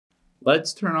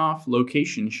Let's turn off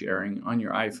location sharing on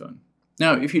your iPhone.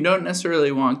 Now, if you don't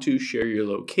necessarily want to share your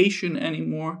location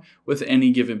anymore with any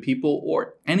given people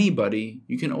or anybody,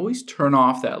 you can always turn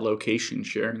off that location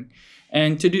sharing.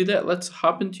 And to do that, let's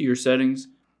hop into your settings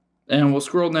and we'll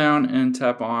scroll down and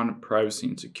tap on privacy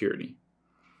and security.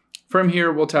 From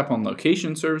here, we'll tap on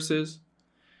location services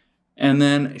and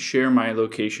then share my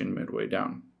location midway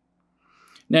down.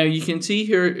 Now you can see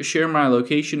here, share my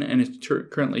location, and it's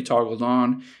currently toggled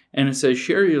on, and it says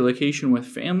share your location with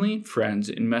family, friends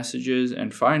in messages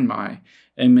and Find My,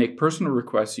 and make personal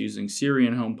requests using Siri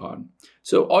and HomePod.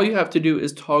 So all you have to do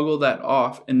is toggle that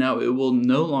off, and now it will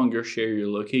no longer share your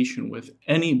location with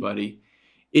anybody.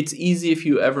 It's easy if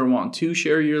you ever want to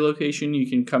share your location, you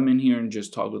can come in here and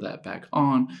just toggle that back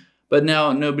on. But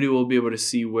now nobody will be able to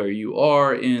see where you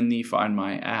are in the Find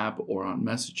My app or on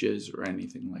messages or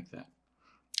anything like that.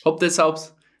 Hope this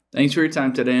helps. Thanks for your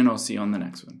time today, and I'll see you on the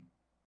next one.